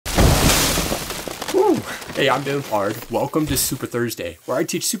Hey, I'm Daylen. Welcome to Super Thursday, where I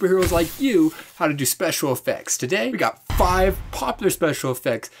teach superheroes like you how to do special effects. Today, we got 5 popular special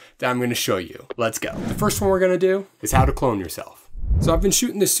effects that I'm going to show you. Let's go. The first one we're going to do is how to clone yourself. So I've been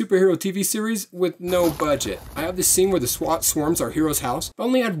shooting this superhero TV series with no budget. I have this scene where the SWAT swarms our hero's house, but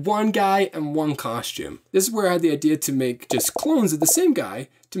only had one guy and one costume. This is where I had the idea to make just clones of the same guy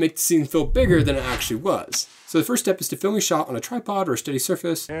to make the scene feel bigger than it actually was. So the first step is to film your shot on a tripod or a steady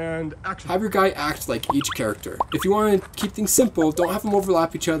surface and have your guy act like each character. If you want to keep things simple, don't have them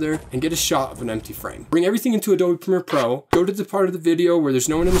overlap each other and get a shot of an empty frame. Bring everything into Adobe Premiere Pro, go to the part of the video where there's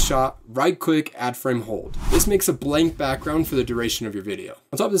no one in the shot, right click, add frame hold. This makes a blank background for the duration of your video.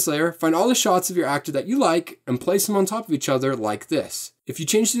 On top of this layer, find all the shots of your actor that you like and place them on top of each other like this. If you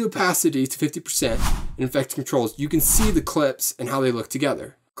change the opacity to 50% in effect controls, you can see the clips and how they look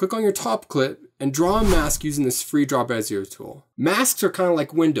together. Click on your top clip and draw a mask using this free Draw Bezier tool. Masks are kind of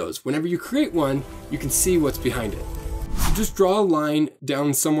like windows. Whenever you create one, you can see what's behind it. So just draw a line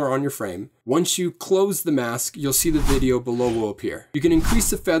down somewhere on your frame. Once you close the mask, you'll see the video below will appear. You can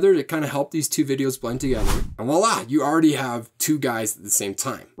increase the feather to kind of help these two videos blend together. And voila, you already have 2 guys at the same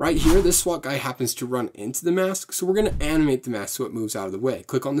time. Right here, this SWAT guy happens to run into the mask, so we're gonna animate the mask so it moves out of the way.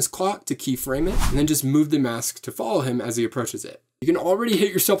 Click on this clock to keyframe it, and then just move the mask to follow him as he approaches it. You can already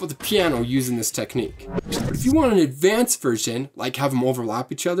hit yourself with the piano using this technique. But if you want an advanced version, like have them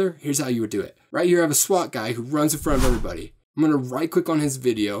overlap each other, here's how you would do it. Right here I have a SWAT guy who runs in front of everybody. I'm gonna right click on his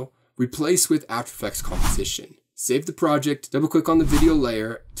video, replace with After Effects composition. Save the project, double click on the video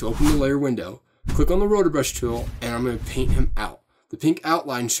layer to open the layer window, click on the rotor brush tool, and I'm gonna paint him out. The pink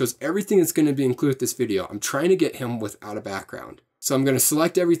outline shows everything that's gonna be included with this video. I'm trying to get him without a background. So I'm going to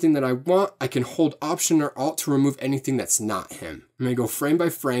select everything that I want. I can hold Option or Alt to remove anything that's not him. I'm going to go frame by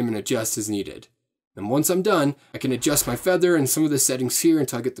frame and adjust as needed. And once I'm done, I can adjust my feather and some of the settings here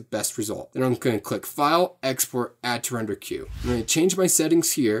until I get the best result. Then I'm going to click File, Export, Add to Render Queue. I'm going to change my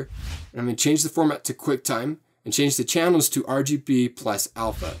settings here, and I'm going to change the format to QuickTime, and change the channels to RGB plus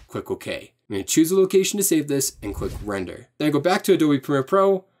Alpha. Click OK. I'm going to choose a location to save this, and click Render. Then I go back to Adobe Premiere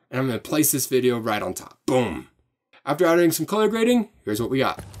Pro, and I'm going to place this video right on top. Boom! After adding some color grading, here's what we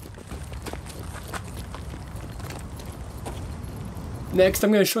got. Next,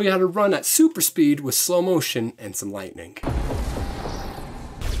 I'm going to show you how to run at super speed with slow motion and some lightning.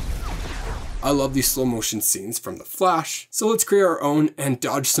 I love these slow motion scenes from The Flash, so let's create our own and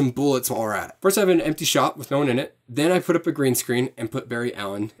dodge some bullets while we're at it. First I have an empty shot with no one in it, then I put up a green screen and put Barry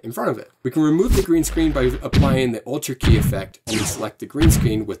Allen in front of it. We can remove the green screen by applying the Ultra Key effect, and we select the green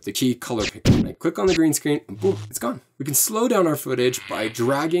screen with the key color picker. I click on the green screen and boom, it's gone. We can slow down our footage by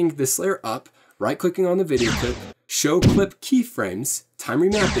dragging this layer up, right clicking on the video clip, show clip keyframes, time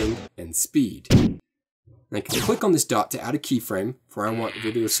remapping, and speed. And I can click on this dot to add a keyframe for where I want the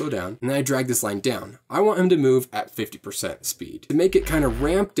video to slow down, and then I drag this line down. I want him to move at 50% speed. To make it kind of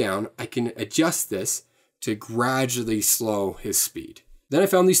ramp down, I can adjust this to gradually slow his speed. Then I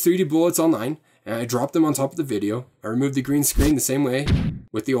found these 3D bullets online, and I dropped them on top of the video. I removed the green screen the same way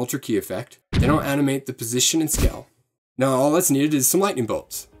with the Ultra Key effect. Then I'll animate the position and scale. Now all that's needed is some lightning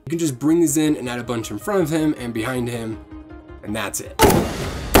bolts. You can just bring these in and add a bunch in front of him and behind him, and that's it.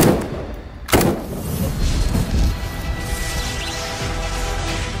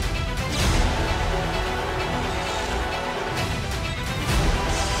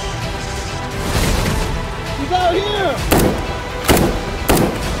 Out here!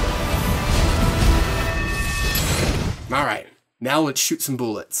 Alright, now let's shoot some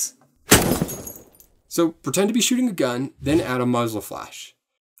bullets. So pretend to be shooting a gun, then add a muzzle flash.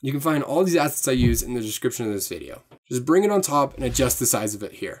 You can find all these assets I use in the description of this video. Just bring it on top and adjust the size of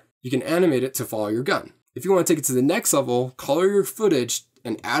it here. You can animate it to follow your gun. If you want to take it to the next level, color your footage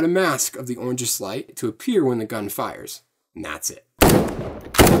and add a mask of the orangish light to appear when the gun fires. And that's it.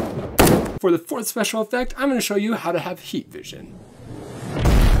 For the 4th special effect, I'm going to show you how to have heat vision.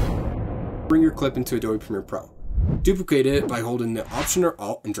 Bring your clip into Adobe Premiere Pro. Duplicate it by holding the Option or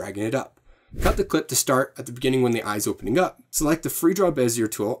Alt and dragging it up. Cut the clip to start at the beginning when the eye is opening up. Select the free Draw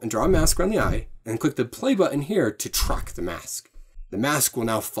Bezier tool and draw a mask around the eye, and click the play button here to track the mask. The mask will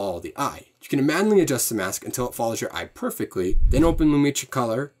now follow the eye. You can manually adjust the mask until it follows your eye perfectly, then open Lumetri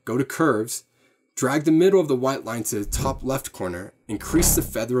Color, go to Curves, drag the middle of the white line to the top left corner, increase the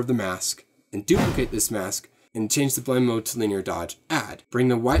feather of the mask, and duplicate this mask and change the blend mode to linear dodge, add. Bring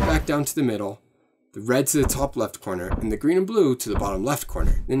the white back down to the middle, the red to the top left corner, and the green and blue to the bottom left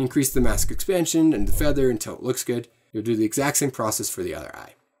corner. Then increase the mask expansion and the feather until it looks good. You'll do the exact same process for the other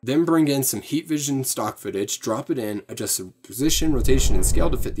eye. Then bring in some heat vision stock footage, drop it in, adjust the position, rotation, and scale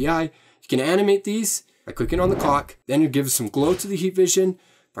to fit the eye. You can animate these by clicking on the clock, then you give some glow to the heat vision,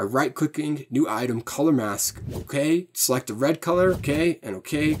 by right-clicking, new item, color mask, okay, select the red color, okay, and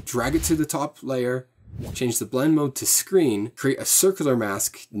okay, drag it to the top layer, change the blend mode to screen, create a circular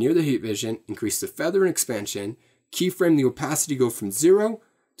mask near the heat vision, increase the feather and expansion, keyframe the opacity, go from 0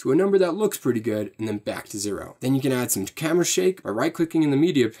 to a number that looks pretty good, and then back to 0. Then you can add some camera shake by right-clicking in the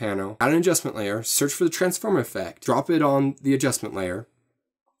media panel, add an adjustment layer, search for the transform effect, drop it on the adjustment layer,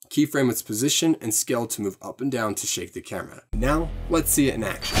 keyframe its position and scale to move up and down to shake the camera. Now, let's see it in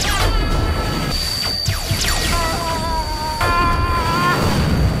action.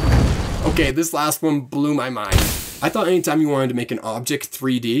 Okay, this last one blew my mind. I thought anytime you wanted to make an object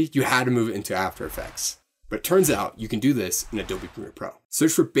 3D, you had to move it into After Effects. But it turns out you can do this in Adobe Premiere Pro.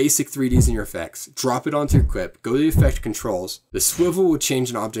 Search for basic 3Ds in your effects, drop it onto your clip, go to the effect controls. The swivel will change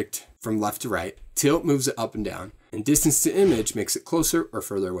an object from left to right, tilt moves it up and down, and distance to image makes it closer or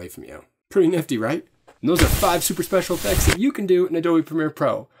further away from you. Pretty nifty, right? And those are 5 super special effects that you can do in Adobe Premiere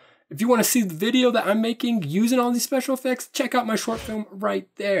Pro. If you want to see the video that I'm making using all these special effects, check out my short film right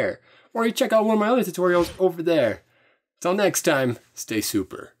there. Or you check out one of my other tutorials over there. Till next time, stay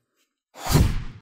super.